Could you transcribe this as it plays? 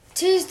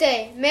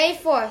Tuesday, May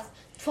 4th,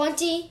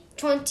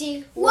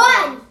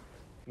 2021.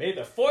 May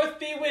the 4th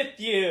be with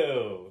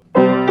you.